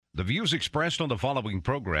The views expressed on the following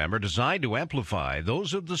program are designed to amplify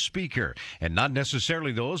those of the speaker and not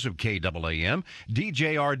necessarily those of KAAM,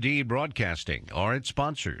 DJRD Broadcasting, or its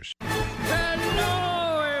sponsors.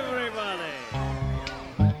 Hello, everybody!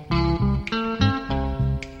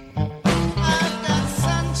 I've got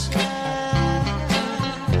sunshine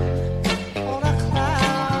on a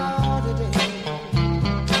cloudy day.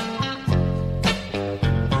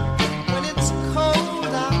 When it's cold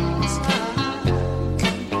outside,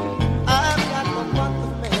 I've got the month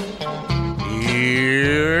of May.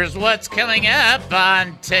 Here's what's coming up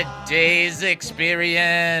on today's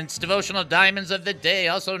experience. Devotional Diamonds of the Day,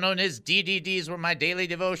 also known as DDDs, where my daily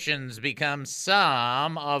devotions become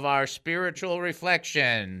some of our spiritual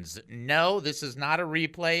reflections. No, this is not a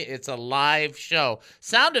replay. It's a live show.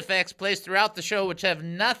 Sound effects placed throughout the show, which have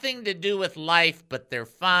nothing to do with life, but they're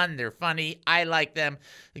fun. They're funny. I like them.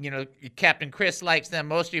 You know, Captain Chris likes them.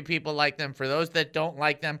 Most of you people like them. For those that don't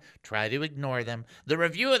like them, try to ignore them. The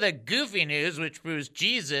review of the goofy news, which proves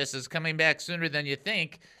Jesus is coming back sooner than you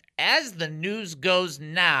think. As the news goes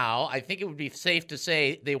now, I think it would be safe to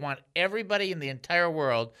say they want everybody in the entire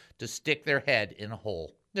world to stick their head in a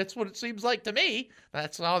hole. That's what it seems like to me.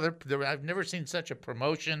 That's all. I've never seen such a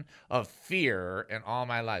promotion of fear in all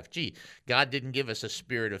my life. Gee, God didn't give us a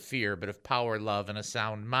spirit of fear, but of power, love, and a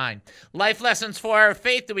sound mind. Life lessons for our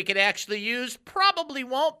faith that we could actually use? Probably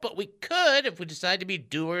won't, but we could if we decide to be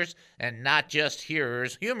doers and not just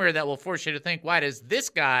hearers. Humor that will force you to think, why does this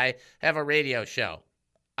guy have a radio show?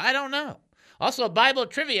 I don't know. Also, Bible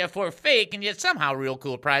trivia for fake and yet somehow real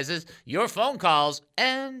cool prizes, your phone calls,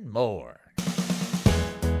 and more.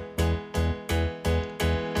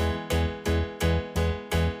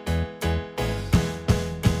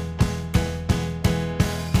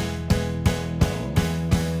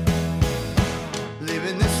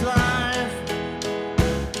 Living this life,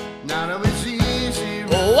 not always easy.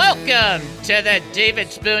 Welcome to the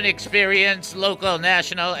David Spoon Experience, local,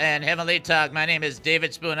 national, and heavenly talk. My name is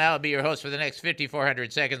David Spoon. I will be your host for the next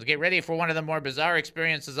 5,400 seconds. Get ready for one of the more bizarre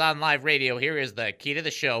experiences on live radio. Here is the key to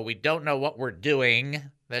the show. We don't know what we're doing.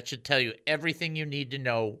 That should tell you everything you need to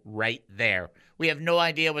know right there. We have no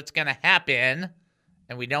idea what's going to happen,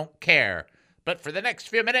 and we don't care. But for the next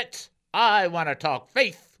few minutes, I want to talk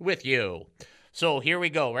faith with you. So here we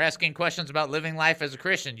go. We're asking questions about living life as a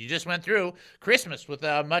Christian. You just went through Christmas with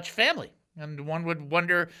much family. And one would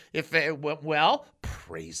wonder if it went well.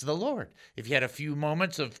 Praise the Lord. If you had a few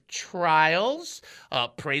moments of trials,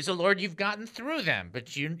 praise the Lord you've gotten through them.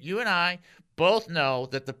 But you and I both know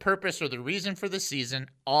that the purpose or the reason for the season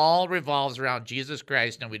all revolves around Jesus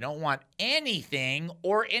Christ, and we don't want anything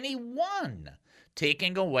or anyone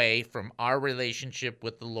taking away from our relationship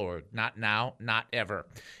with the Lord. Not now, not ever.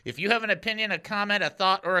 If you have an opinion, a comment, a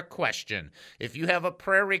thought, or a question, if you have a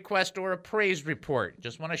prayer request or a praise report,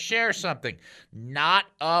 just want to share something, not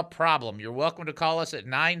a problem. You're welcome to call us at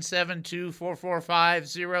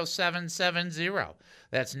 972-445-0770.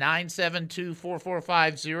 That's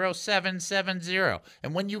 972-445-0770.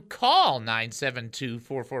 And when you call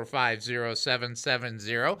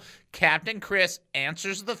 972-445-0770, Captain Chris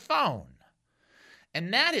answers the phone.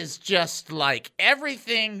 And that is just like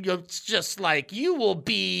everything. It's just like you will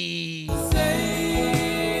be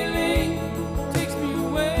Sailing takes me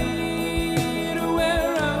away to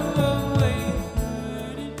where I'm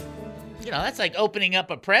going. You know, that's like opening up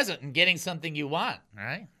a present and getting something you want, all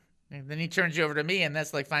right? And then he turns you over to me, and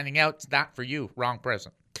that's like finding out it's not for you. Wrong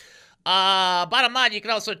present. Bottom line, you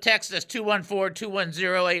can also text us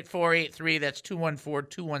 214-210-8483. That's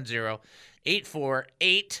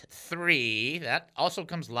 214-210-8483. That also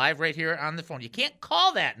comes live right here on the phone. You can't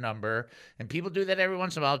call that number, and people do that every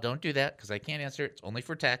once in a while. Don't do that because I can't answer it. It's only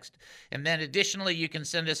for text. And then additionally, you can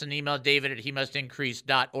send us an email,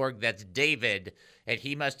 david@hemustincrease.org. That's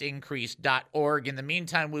david@hemustincrease.org. In the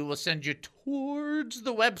meantime, we will send you towards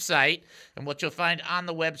the website, and what you'll find on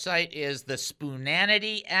the website is the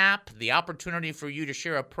Spoonanity app, the opportunity for you to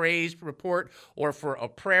share a praise report or for a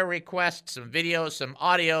prayer request, some videos, some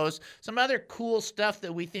audios, some other cool stuff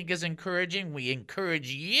that we think is encouraging. We encourage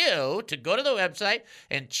you to go to the website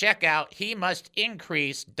and check out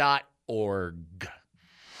hemustincrease.org.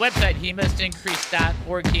 Website,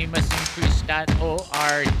 hemustincrease.org,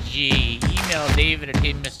 hemustincrease.org. Email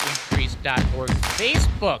david@hemustincrease.org.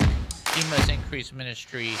 Facebook, He Must Increase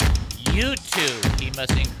Ministry. YouTube, He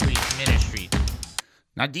Must Increase Ministry.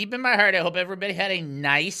 Now, deep in my heart, I hope everybody had a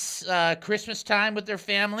nice Christmas time with their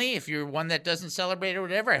family. If you're one that doesn't celebrate or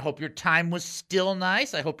whatever, I hope your time was still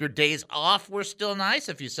nice. I hope your days off were still nice.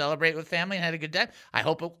 If you celebrate with family and had a good time, I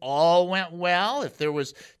hope it all went well. If there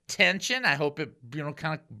was tension. I hope it,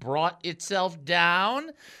 kind of brought itself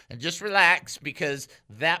down, and just relax because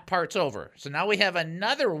that part's over. So now we have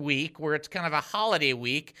another week where it's kind of a holiday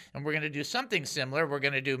week, and we're going to do something similar. We're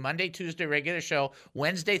going to do Monday, Tuesday, regular show,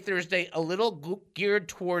 Wednesday, Thursday, a little geared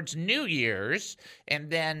towards New Year's, and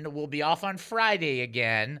then we'll be off on Friday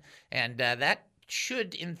again, and that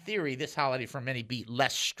should, in theory, this holiday for many be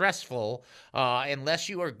less stressful, unless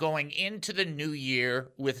you are going into the new year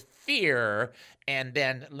with fear. And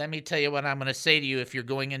then let me tell you what I'm going to say to you. If you're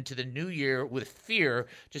going into the new year with fear,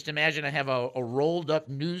 just imagine I have a rolled up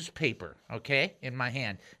newspaper, okay, in my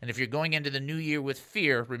hand. And if you're going into the new year with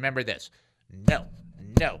fear, remember this. No,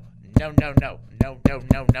 no, no, no, no, no, no,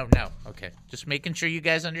 no, no, no. Okay, just making sure you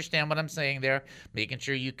guys understand what I'm saying there, making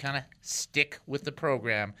sure you kind of stick with the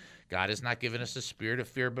program. God has not given us a spirit of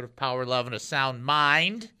fear, but of power, love, and a sound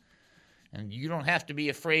mind. And you don't have to be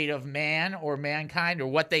afraid of man or mankind or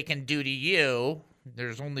what they can do to you.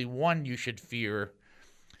 There's only one you should fear,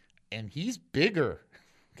 and he's bigger.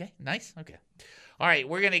 Okay, nice? Okay. All right,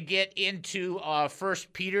 we're going to get into 1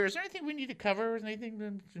 Peter. Is there anything we need to cover? Is there anything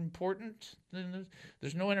that's important?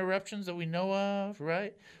 There's no interruptions that we know of,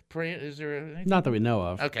 right? Is there anything? Not that we know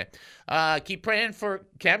of. Okay. Keep praying for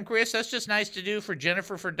Captain Chris. That's just nice to do. For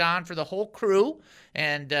Jennifer, for Don, for the whole crew.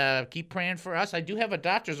 And keep praying for us. I do have a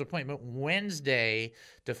doctor's appointment Wednesday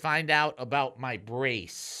to find out about my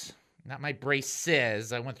brace. Not my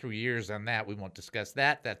braces. I went through years on that. We won't discuss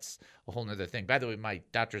that. That's a whole nother thing. By the way, my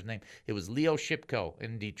doctor's name, it was Leo Shipko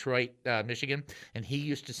in Detroit, Michigan. And he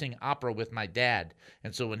used to sing opera with my dad.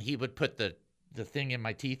 And so when he would put the thing in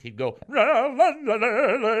my teeth, he'd go while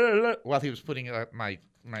he was putting my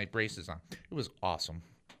braces on. It was awesome.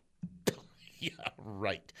 Yeah,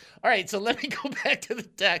 right. All right, so let me go back to the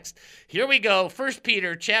text. Here we go. 1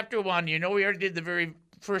 Peter chapter 1. You know we already did the very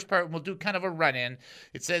first part, and we'll do kind of a run-in.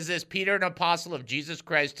 It says this: Peter, an apostle of Jesus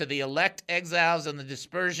Christ, to the elect exiles and the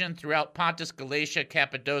dispersion throughout Pontus, Galatia,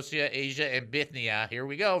 Cappadocia, Asia, and Bithynia. Here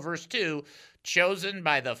we go, verse 2. Chosen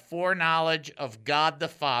by the foreknowledge of God the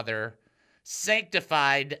Father,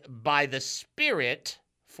 sanctified by the Spirit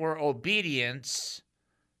for obedience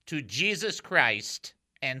to Jesus Christ,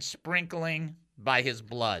 and sprinkling by his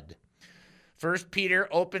blood. First Peter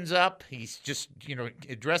opens up. He's just,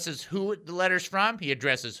 addresses who the letter's from. He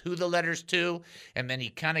addresses who the letter's to. And then he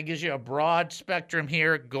kind of gives you a broad spectrum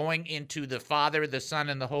here going into the Father, the Son,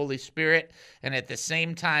 and the Holy Spirit. And at the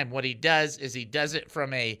same time, what he does is he does it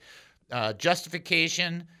from a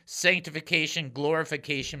justification, sanctification,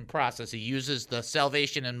 glorification process. He uses the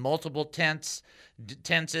salvation in multiple tenses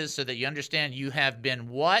so that you understand you have been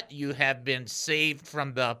what? You have been saved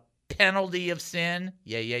from the penalty of sin.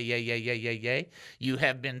 Yay. You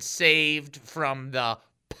have been saved from the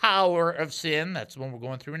power of sin. That's what we're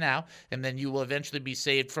going through now. And then you will eventually be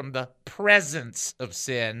saved from the presence of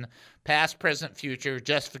sin. Past, present, future,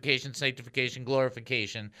 justification, sanctification,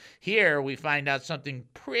 glorification. Here we find out something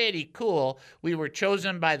pretty cool. We were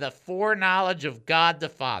chosen by the foreknowledge of God the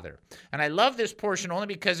Father. And I love this portion only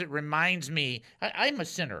because it reminds me, I'm a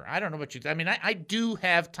sinner. I don't know what I do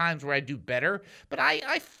have times where I do better, but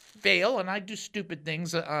I fail and I do stupid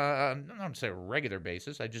things on, I don't say a regular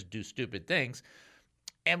basis. I just do stupid things.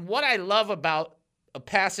 And what I love about a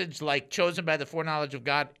passage like chosen by the foreknowledge of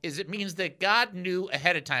God is it means that God knew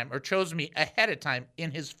ahead of time or chose me ahead of time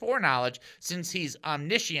in his foreknowledge. Since he's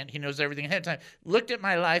omniscient, he knows everything ahead of time. Looked at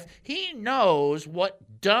my life. He knows what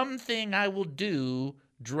dumb thing I will do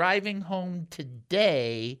driving home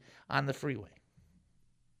today on the freeway.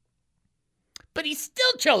 But he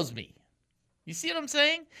still chose me. You see what I'm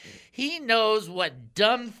saying? He knows what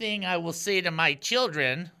dumb thing I will say to my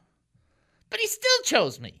children, but he still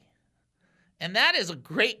chose me. And that is a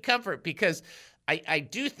great comfort because I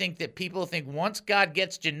do think that people think once God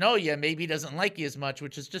gets to know you, maybe he doesn't like you as much,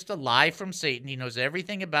 which is just a lie from Satan. He knows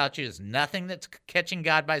everything about you. There's nothing that's catching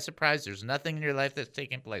God by surprise. There's nothing in your life that's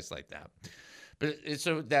taking place like that. But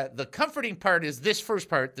so that the comforting part is this first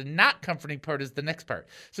part. The not comforting part is the next part.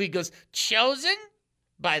 So he goes, chosen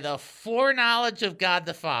by the foreknowledge of God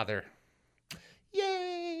the Father.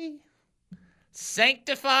 Yay!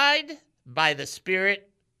 Sanctified by the Spirit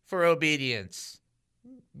for obedience.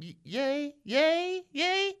 Yay, yay,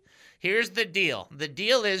 yay. Here's the deal. The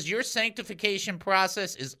deal is your sanctification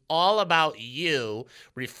process is all about you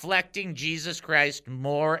reflecting Jesus Christ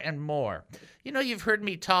more and more. You've heard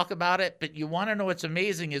me talk about it, but you want to know what's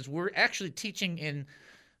amazing is we're actually teaching in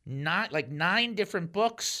 9 different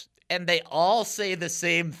books, and they all say the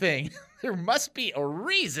same thing. There must be a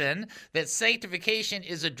reason that sanctification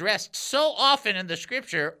is addressed so often in the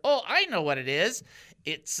scripture. Oh, I know what it is.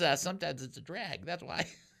 It's sometimes it's a drag. That's why.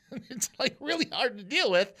 It's like really hard to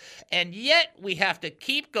deal with. And yet we have to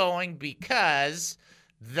keep going because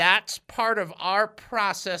that's part of our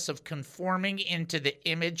process of conforming into the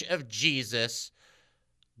image of Jesus,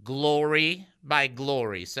 glory by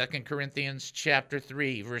glory. 2 Corinthians chapter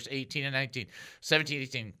 3, verse 18 and 19, 17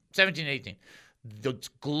 and 18. It's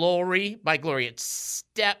glory by glory. It's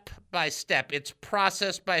step by step. It's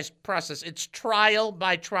process by process. It's trial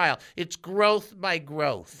by trial. It's growth by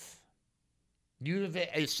growth. You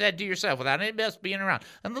have said to yourself, without anybody else being around,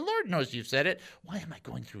 and the Lord knows you've said it, why am I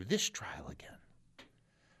going through this trial again?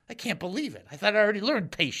 I can't believe it. I thought I already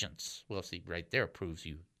learned patience. Well, see, right there proves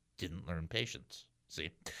you didn't learn patience. See,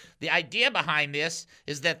 the idea behind this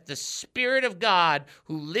is that the Spirit of God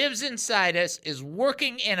who lives inside us is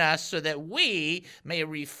working in us so that we may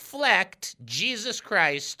reflect Jesus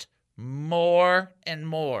Christ more and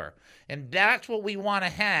more. And that's what we want to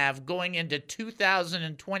have going into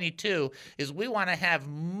 2022 is we want to have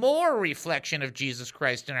more reflection of Jesus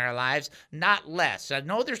Christ in our lives, not less. I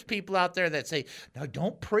know there's people out there that say, now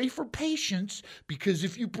don't pray for patience because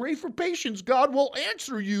if you pray for patience, God will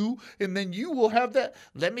answer you and then you will have that.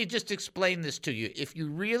 Let me just explain this to you. If you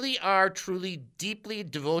really are truly, deeply,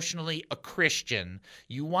 devotionally a Christian,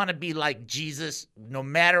 you want to be like Jesus no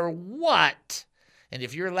matter what. And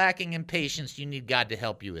if you're lacking in patience, you need God to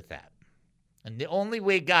help you with that. And the only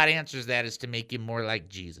way God answers that is to make you more like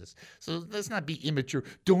Jesus. So let's not be immature.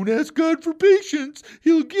 Don't ask God for patience.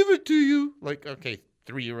 He'll give it to you. Like, okay,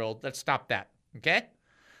 3-year-old, let's stop that, okay?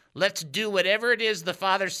 Let's do whatever it is the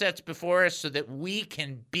Father sets before us so that we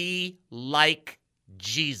can be like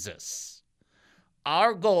Jesus.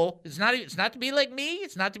 Our goal is it's not to be like me.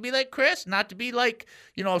 It's not to be like Chris. Not to be like,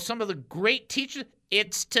 some of the great teachers.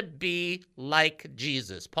 It's to be like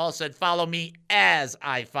Jesus. Paul said, follow me as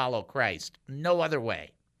I follow Christ. No other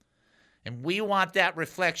way. And we want that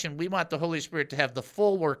reflection. We want the Holy Spirit to have the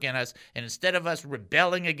full work in us. And instead of us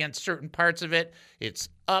rebelling against certain parts of it, it's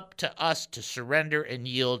up to us to surrender and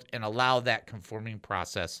yield and allow that conforming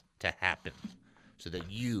process to happen so that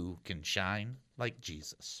you can shine like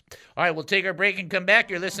Jesus. All right, we'll take our break and come back.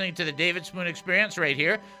 You're listening to the David Spoon Experience right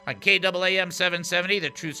here on KAAM 770, the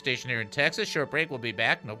truth station here in Texas. Short break. We'll be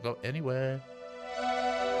back. Don't go anywhere.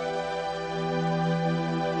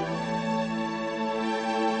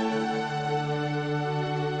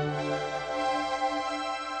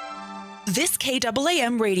 This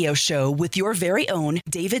KAAM radio show with your very own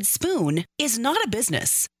David Spoon is not a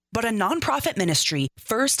business, but a nonprofit ministry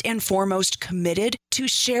first and foremost committed to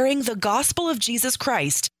sharing the gospel of Jesus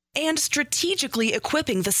Christ and strategically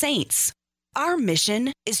equipping the saints. Our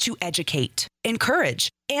mission is to educate, encourage,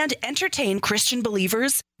 and entertain Christian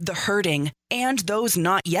believers, the hurting, and those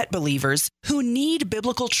not yet believers who need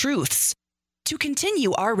biblical truths. To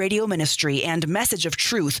continue our radio ministry and message of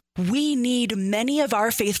truth, we need many of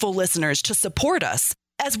our faithful listeners to support us,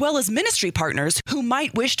 as well as ministry partners who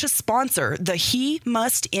might wish to sponsor the He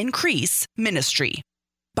Must Increase ministry.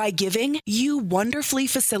 By giving, you wonderfully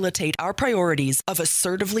facilitate our priorities of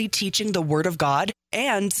assertively teaching the Word of God,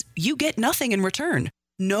 and you get nothing in return.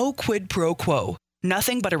 No quid pro quo.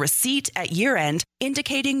 Nothing but a receipt at year-end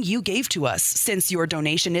indicating you gave to us, since your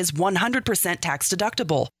donation is 100% tax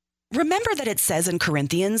deductible. Remember that it says in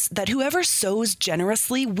Corinthians that whoever sows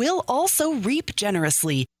generously will also reap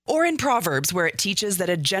generously, or in Proverbs where it teaches that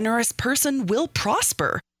a generous person will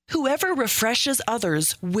prosper. Whoever refreshes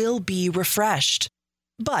others will be refreshed.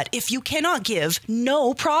 But if you cannot give,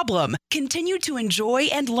 no problem. Continue to enjoy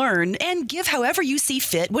and learn and give however you see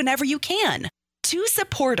fit whenever you can. To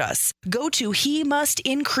support us, go to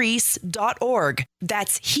hemustincrease.org.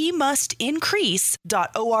 That's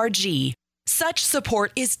hemustincrease.org. Such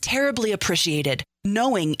support is terribly appreciated,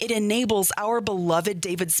 knowing it enables our beloved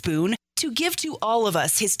David Spoon to give to all of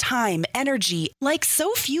us his time, energy, like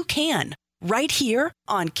so few can, right here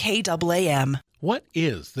on KAAM. What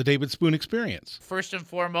is the David Spoon Experience? First and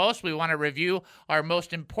foremost, we want to review our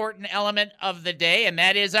most important element of the day, and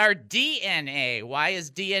that is our DNA. Why is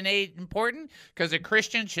DNA important? Because a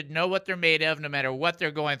Christian should know what they're made of no matter what they're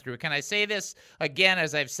going through. Can I say this again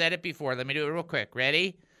as I've said it before? Let me do it real quick.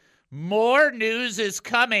 Ready? More news is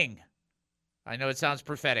coming. I know it sounds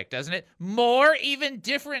prophetic, doesn't it? More, even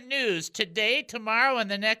different news today, tomorrow, and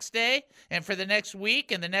the next day, and for the next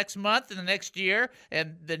week, and the next month, and the next year,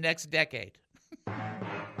 and the next decade.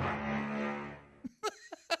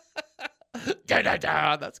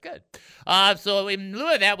 That's good. So in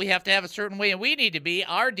lieu of that, we have to have a certain way, and we need to be.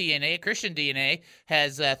 Our DNA, Christian DNA,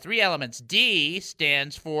 has 3 elements. D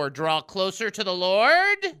stands for draw closer to the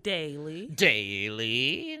Lord. Daily.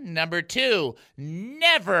 Number 2,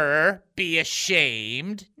 never be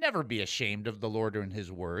ashamed. Never be ashamed of the Lord and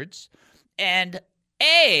his words. And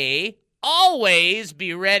A, always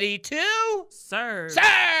be ready to Serve.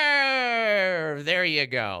 serve. There you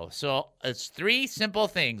go. So it's 3 simple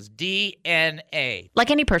things, DNA. Like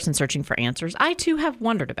any person searching for answers, I too have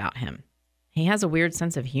wondered about him. He has a weird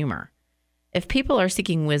sense of humor. If people are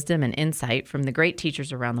seeking wisdom and insight from the great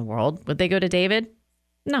teachers around the world, would they go to David?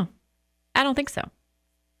 No, I don't think so.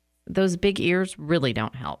 Those big ears really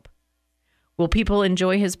don't help. Will people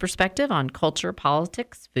enjoy his perspective on culture,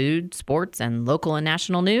 politics, food, sports, and local and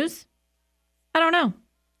national news? I don't know.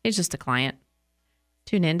 He's just a client.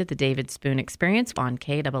 Tune in to the David Spoon Experience on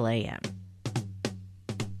KAAM.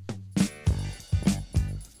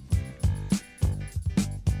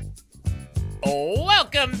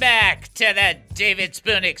 Welcome back to the David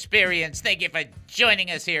Spoon Experience. Thank you for joining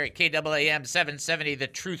us here at KAAM 770, the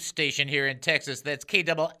Truth Station here in Texas. That's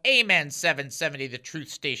KAAM 770, the Truth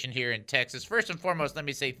Station here in Texas. First and foremost, let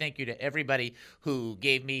me say thank you to everybody who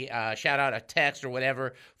gave me a shout out, a text, or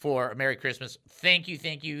whatever for a Merry Christmas. Thank you,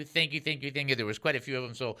 thank you, thank you, thank you, thank you. There was quite a few of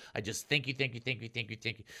them, so I just thank you, thank you, thank you, thank you,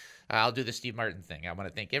 thank you. I'll do the Steve Martin thing. I want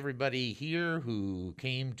to thank everybody here who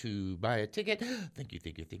came to buy a ticket. Thank you,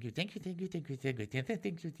 thank you, thank you, thank you, thank you, thank you, thank you,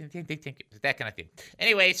 thank you, thank you, that kind of thing.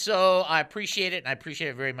 Anyway, so I appreciate it, and I appreciate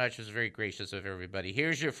it very much. It was very gracious of everybody.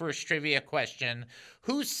 Here's your first trivia question.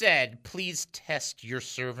 Who said, please test your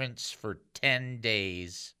servants for 10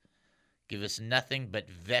 days? Give us nothing but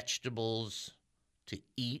vegetables to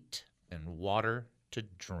eat and water to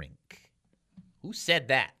drink. Who said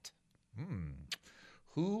that?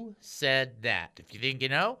 Who said that? If you think you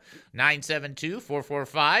know,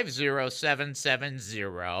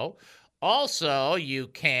 972-445-0770. Also, you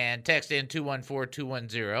can text in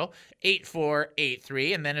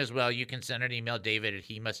 214-210-8483. And then as well, you can send an email,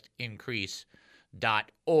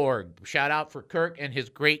 david@hemustincrease.org. Shout out for Kirk and his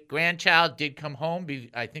great-grandchild did come home,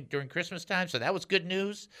 I think, during Christmas time. So that was good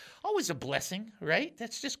news. Always a blessing, right?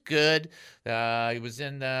 That's just good. He was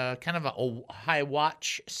in kind of a high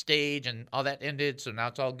watch stage, and all that ended. So now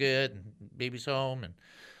it's all good, and baby's home, and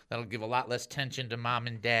that'll give a lot less tension to mom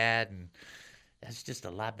and dad, and that's just a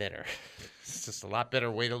lot better. It's just a lot better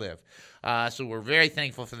way to live. So we're very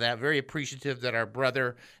thankful for that. Very appreciative that our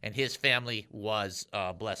brother and his family was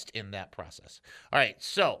blessed in that process. All right,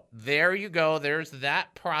 so there you go. There's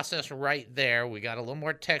that process right there. We got a little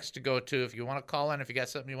more text to go to. If you want to call in, if you got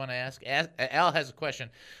something you want to ask. Al has a question.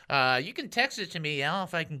 You can text it to me, Al.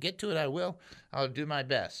 If I can get to it, I will. I'll do my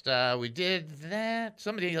best. We did that.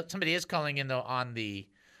 Somebody is calling in, though, on the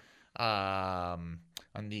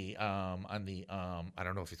I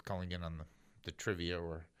don't know if he's calling in on the trivia,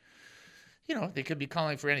 or, you know, they could be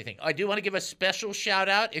calling for anything. I do want to give a special shout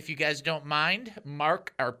out, if you guys don't mind.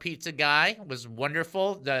 Mark, our pizza guy, was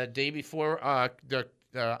wonderful. The day before,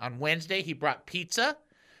 on Wednesday, he brought pizza,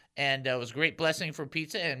 and it was a great blessing for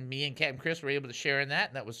pizza, and me and Captain Chris were able to share in that,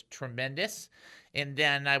 and that was tremendous. And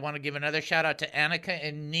then I want to give another shout out to Annika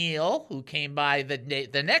and Neil, who came by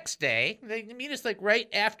the next day. They meet us like right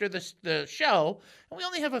after the show, and we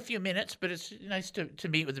only have a few minutes, but it's nice to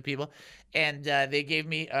meet with the people. And they gave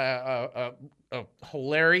me a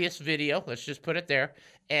hilarious video. Let's just put it there.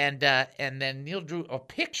 And then Neil drew a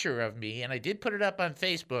picture of me, and I did put it up on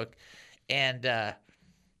Facebook. And I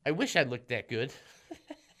wish I looked that good,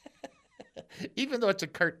 even though it's a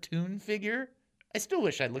cartoon figure. I still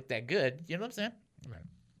wish I looked that good. You know what I'm saying? Right.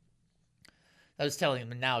 I was telling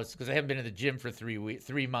him now it's because I haven't been in the gym for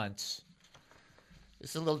 3 months.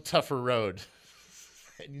 It's a little tougher road.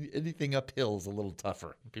 Anything uphill is a little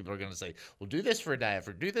tougher. People are going to say, well, do this for a diet,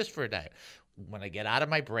 or do this for a diet. When I get out of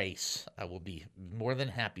my brace, I will be more than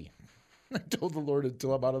happy. I told the Lord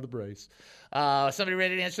until I'm out of the brace. Somebody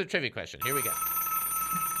ready to answer the trivia question? Here we go.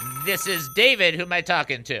 This is David. Who am I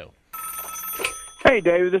talking to? Hey,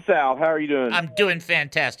 David, this is Al. How are you doing? I'm doing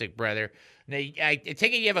fantastic, brother. Now, I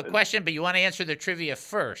take it you have a question, but you want to answer the trivia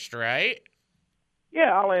first, right?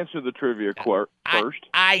 Yeah, I'll answer the trivia first.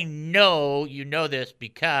 I know you know this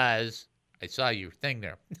because I saw your thing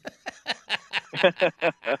there.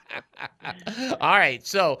 All right,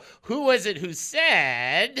 so who was it who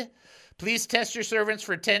said, please test your servants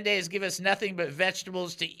for 10 days, give us nothing but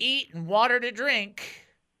vegetables to eat and water to drink?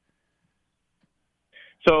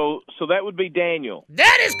 So that would be Daniel.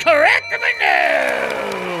 That is correct,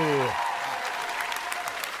 no!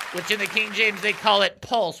 Which in the King James they call it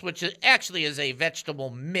pulse, which actually is a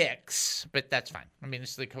vegetable mix, but that's fine. I mean,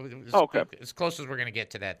 it's okay. As close as we're going to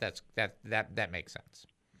get to that. That makes sense.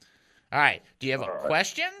 All right. Do you have a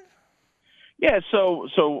question? Yeah. So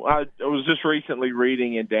I was just recently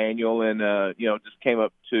reading in Daniel, and just came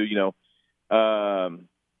up to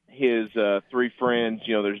his 3 friends.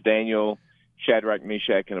 There's Daniel, Shadrach,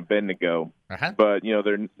 Meshach, and Abednego. Uh-huh. but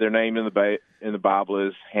their name in the Bible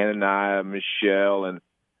is Hananiah, Mishael, and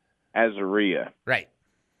Azariah. Right.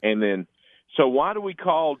 And then, so why do we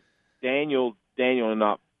call Daniel and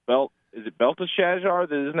not Is it Belteshazzar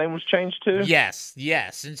that his name was changed to? Yes.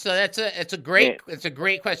 And so it's a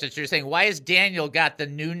great question. So you're saying, why has Daniel got the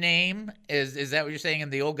new name? Is that what you're saying?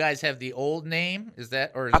 And the old guys have the old name? Is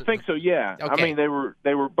that or? I think so. Yeah. Okay. I mean, they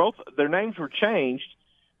were both, their names were changed,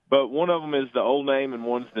 but one of them is the old name and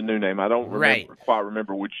one's the new name. I don't quite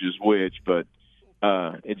remember which is which, but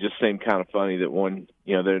it just seemed kind of funny that one,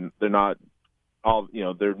 they're not all,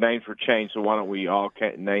 their names were changed. So why don't we all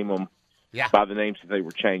name them by the names that they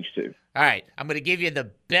were changed to? All right. I'm going to give you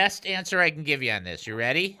the best answer I can give you on this. You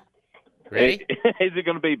ready? Ready? Is it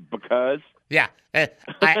going to be because? Yeah.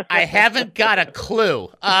 I haven't got a clue.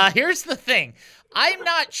 Here's the thing. I'm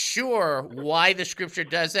not sure why the scripture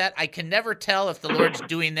does that. I can never tell if the Lord's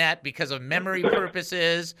doing that because of memory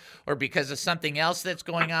purposes or because of something else that's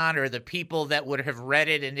going on, or the people that would have read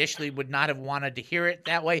it initially would not have wanted to hear it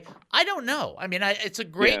that way. I don't know. I mean, it's a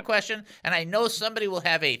great question, and I know somebody will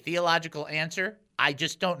have a theological answer. I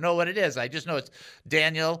just don't know what it is. I just know it's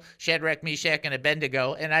Daniel, Shadrach, Meshach, and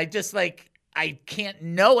Abednego, and I can't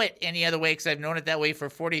know it any other way because I've known it that way for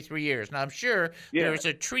 43 years. Now, I'm sure there's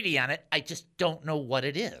a treaty on it. I just don't know what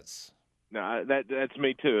it is. No, that's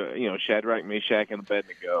me too. Shadrach, Meshach, and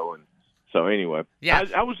Abednego. And so anyway,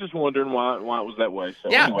 I was just wondering why it was that way. So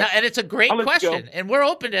anyway, and it's a great question. And we're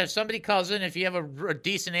open to if somebody calls in, if you have a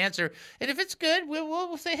decent answer. And if it's good,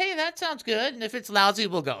 we'll say, hey, that sounds good. And if it's lousy,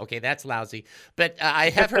 we'll go, okay, that's lousy. But I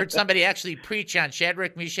have heard somebody actually preach on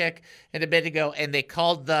Shadrach, Meshach, and Abednego, and they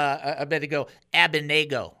called the Abednego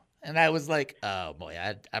Abednego. And I was like, oh, boy,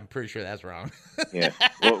 I'm pretty sure that's wrong. Yeah,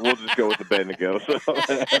 we'll just go with Abednego. So.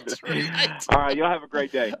 That's right. All right, y'all have a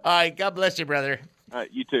great day. All right, God bless you, brother. All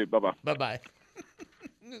right, you too. Bye-bye. Bye-bye.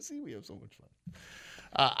 See, we have so much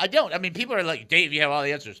fun. I don't. I mean, people are like, Dave, you have all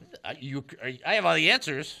the answers. I have all the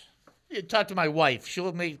answers. You talk to my wife.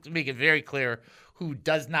 She'll make it very clear who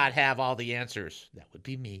does not have all the answers. That would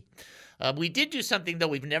be me. We did do something, though,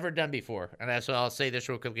 we've never done before. And so I'll say this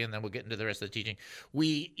real quickly, and then we'll get into the rest of the teaching.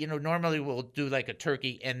 We, normally we'll do like a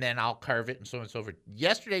turkey, and then I'll carve it and so on and so forth.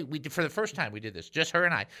 Yesterday, for the first time, we did this, just her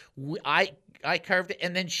and I. I carved it,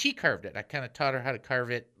 and then she carved it. I kind of taught her how to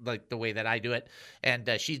carve it like the way that I do it. And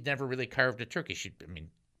she's never really carved a turkey. She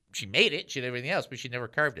made it. She did everything else, but she never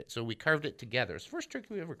carved it. So we carved it together. It's the first turkey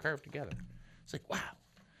we ever carved together. It's like, wow.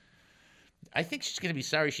 I think she's going to be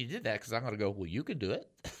sorry she did that because I'm going to go, well, you can do it.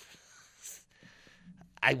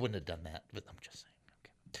 I wouldn't have done that, but I'm just saying.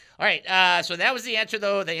 Okay. All right. So that was the answer,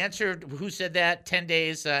 though. They answered who said that 10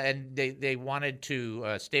 days, and they wanted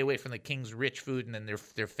to stay away from the king's rich food, and then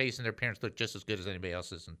their face and their appearance looked just as good as anybody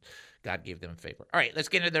else's, and God gave them favor. All right, let's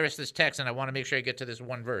get into the rest of this text, and I want to make sure I get to this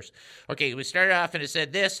one verse. Okay, we started off, and it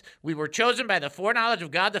said this: we were chosen by the foreknowledge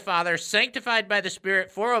of God the Father, sanctified by the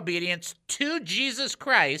Spirit for obedience to Jesus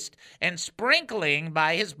Christ, and sprinkling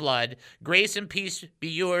by his blood. Grace and peace be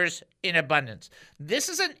yours in abundance. This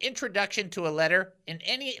is an introduction to a letter. In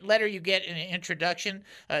any letter you get in an introduction,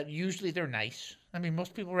 usually they're nice. I mean,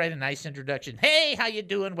 most people write a nice introduction. Hey, how you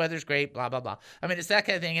doing? Weather's great, blah, blah, blah. I mean, it's that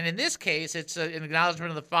kind of thing. And in this case, it's an acknowledgement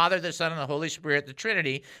of the Father, the Son, and the Holy Spirit, the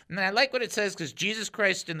Trinity. And I like what it says because Jesus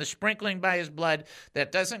Christ in the sprinkling by his blood,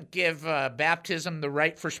 that doesn't give baptism the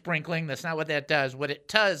right for sprinkling. That's not what that does. What it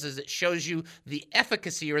does is it shows you the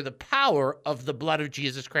efficacy or the power of the blood of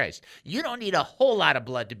Jesus Christ. You don't need a whole lot of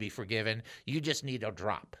blood to be forgiven. You just need a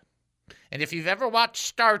drop. And if you've ever watched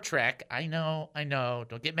Star Trek, I know,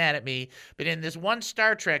 don't get mad at me, but in this one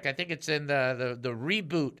Star Trek, I think it's in the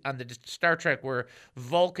reboot on the Star Trek where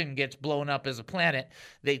Vulcan gets blown up as a planet,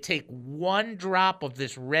 they take one drop of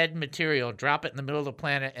this red material, drop it in the middle of the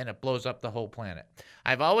planet, and it blows up the whole planet.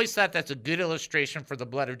 I've always thought that's a good illustration for the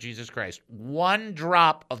blood of Jesus Christ. One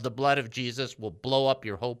drop of the blood of Jesus will blow up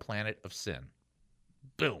your whole planet of sin.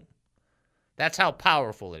 Boom. That's how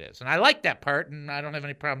powerful it is. And I like that part, and I don't have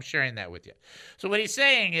any problem sharing that with you. So what he's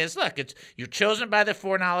saying is, look, you're chosen by the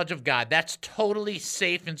foreknowledge of God. That's totally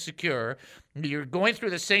safe and secure. You're going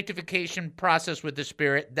through the sanctification process with the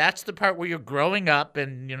Spirit. That's the part where you're growing up,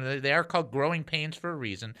 and they are called growing pains for a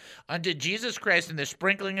reason. Unto Jesus Christ and the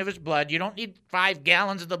sprinkling of his blood. You don't need 5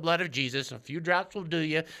 gallons of the blood of Jesus. A few drops will do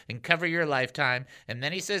you and cover your lifetime. And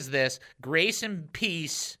then he says this: grace and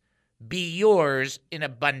peace be yours in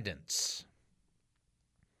abundance.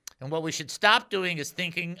 And what we should stop doing is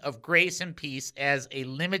thinking of grace and peace as a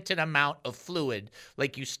limited amount of fluid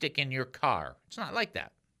like you stick in your car. It's not like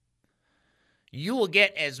that. You will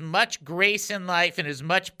get as much grace in life and as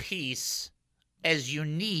much peace as you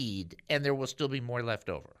need, and there will still be more left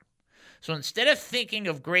over. So instead of thinking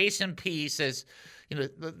of grace and peace as,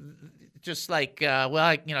 just like,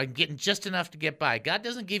 I'm getting just enough to get by. God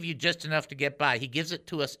doesn't give you just enough to get by. He gives it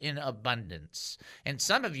to us in abundance. And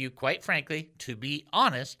some of you, quite frankly, to be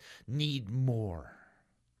honest, need more.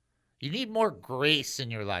 You need more grace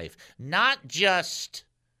in your life, not just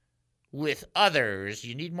with others.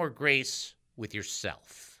 You need more grace with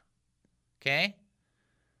yourself. Okay?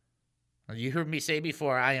 You heard me say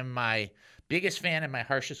before, I am my biggest fan and my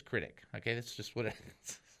harshest critic. Okay, that's just what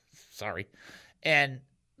sorry. And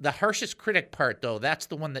the harshest critic part, though, that's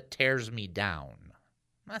the one that tears me down.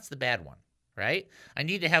 That's the bad one, right? I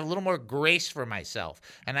need to have a little more grace for myself,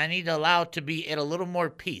 and I need to allow it to be at a little more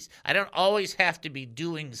peace. I don't always have to be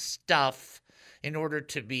doing stuff in order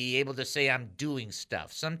to be able to say I'm doing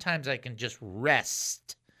stuff. Sometimes I can just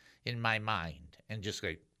rest in my mind and just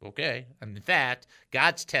go, okay. And in fact,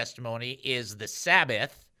 God's testimony is the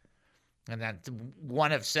Sabbath, and that's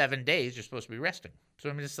one of 7 days you're supposed to be resting. So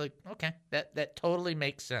I'm just like, okay, that totally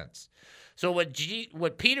makes sense. So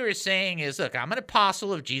what Peter is saying is, look, I'm an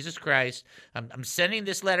apostle of Jesus Christ. I'm sending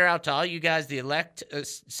this letter out to all you guys, the elect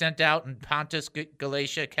sent out in Pontus,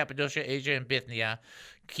 Galatia, Cappadocia, Asia, and Bithynia.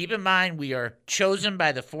 Keep in mind, we are chosen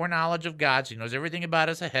by the foreknowledge of God, so he knows everything about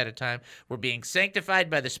us ahead of time. We're being sanctified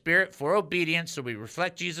by the Spirit for obedience, so we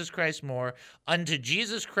reflect Jesus Christ more unto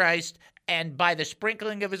Jesus Christ and by the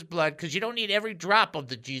sprinkling of his blood, because you don't need every drop of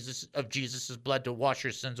Jesus' blood to wash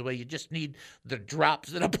your sins away. You just need the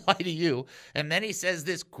drops that apply to you. And then he says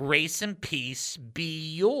this, grace and peace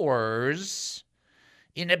be yours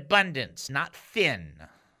in abundance, not thin.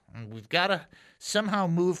 And we've got to somehow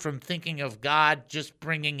move from thinking of God just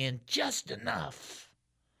bringing in just enough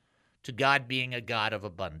to God being a God of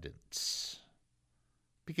abundance.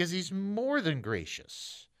 Because he's more than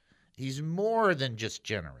gracious. He's more than just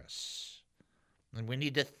generous. And we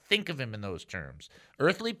need to think of him in those terms.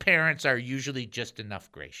 Earthly parents are usually just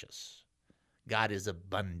enough gracious. God is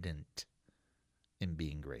abundant in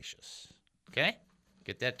being gracious. Okay?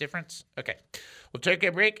 Get that difference? Okay. We'll take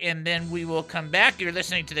a break, and then we will come back. You're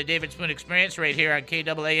listening to the David Spoon Experience right here on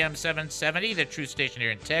KAAM 770, the Truth Station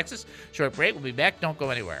here in Texas. Short break. We'll be back. Don't go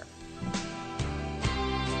anywhere.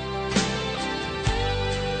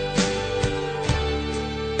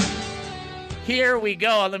 Here we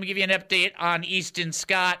go. Let me give you an update on Easton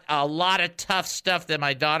Scott. A lot of tough stuff that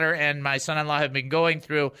my daughter and my son-in-law have been going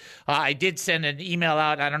through. I did send an email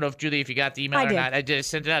out. I don't know if, Julie, if you got the email or not. I did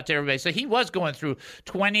send it out to everybody. So he was going through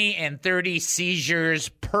 20 and 30 seizures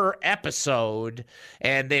per episode,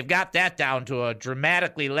 and they've got that down to a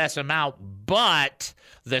dramatically less amount. But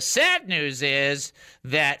the sad news is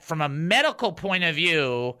that from a medical point of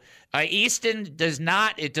view, Easton does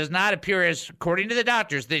not appear as, according to the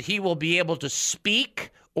doctors, that he will be able to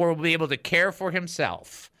speak or will be able to care for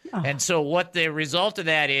himself. Oh. And so what the result of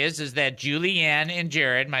that is that Julianne and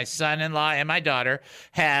Jared, my son-in-law and my daughter,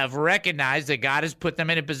 have recognized that God has put them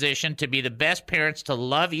in a position to be the best parents, to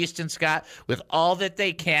love Easton Scott with all that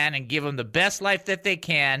they can and give him the best life that they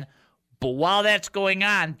can. But while that's going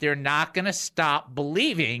on, they're not going to stop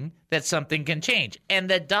believing that something can change. And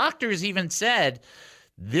the doctors even said,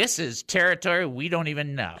 this is territory we don't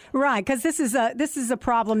even know. Right, because this is a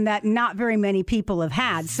problem that not very many people have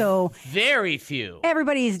had. So very few.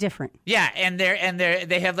 Everybody is different. Yeah, and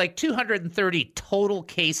they have like 230 total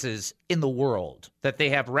cases in the world that they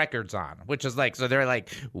have records on, which is like, so they're like,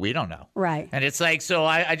 we don't know. Right. And it's like, so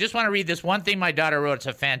I just want to read this one thing my daughter wrote. It's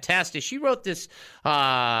a fantastic. She wrote this,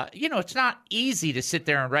 it's not easy to sit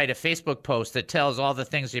there and write a Facebook post that tells all the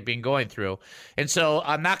things you've been going through. And so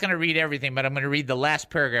I'm not going to read everything, but I'm going to read the last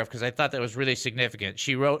paragraph because I thought that was really significant.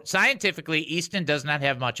 She wrote, scientifically, Easton does not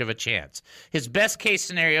have much of a chance. His best case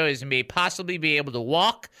scenario is he may possibly be able to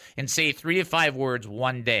walk and say 3 to 5 words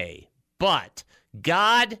one day. But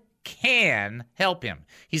God can help him.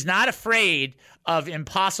 He's not afraid of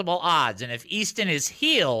impossible odds. And if Easton is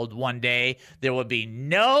healed one day, there will be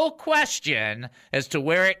no question as to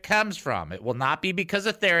where it comes from. It will not be because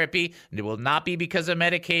of therapy. It will not be because of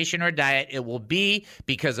medication or diet. It will be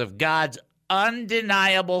because of God's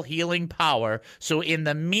undeniable healing power. So in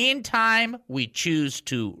the meantime, we choose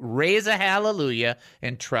to raise a hallelujah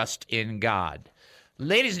and trust in God.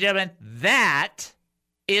 Ladies and gentlemen, that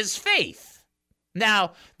is faith.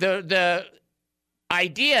 Now, the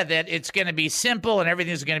idea that it's going to be simple and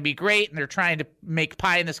everything's going to be great and they're trying to make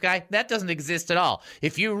pie in the sky, that doesn't exist at all.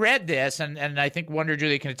 If you read this, and I think Wonder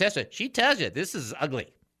Julie can attest to it, she tells you this is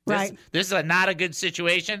ugly. Right. This is not a good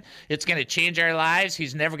situation. It's going to change our lives.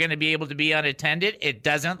 He's never going to be able to be unattended. It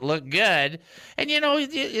doesn't look good. And,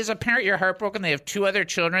 as a parent, you're heartbroken. They have 2 other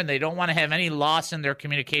children. They don't want to have any loss in their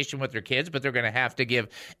communication with their kids, but they're going to have to give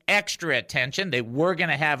extra attention. They were going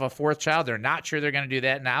to have a 4th child. They're not sure they're going to do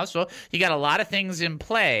that now. So you got a lot of things in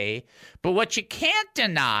play. But what you can't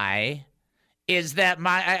deny is that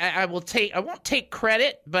I won't take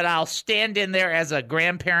credit, but I'll stand in there as a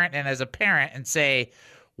grandparent and as a parent and say,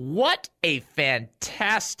 what a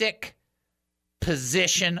fantastic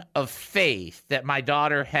position of faith that my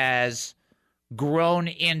daughter has grown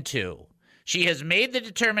into. She has made the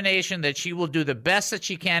determination that she will do the best that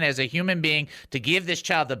she can as a human being to give this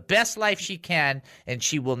child the best life she can, and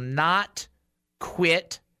she will not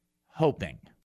quit hoping.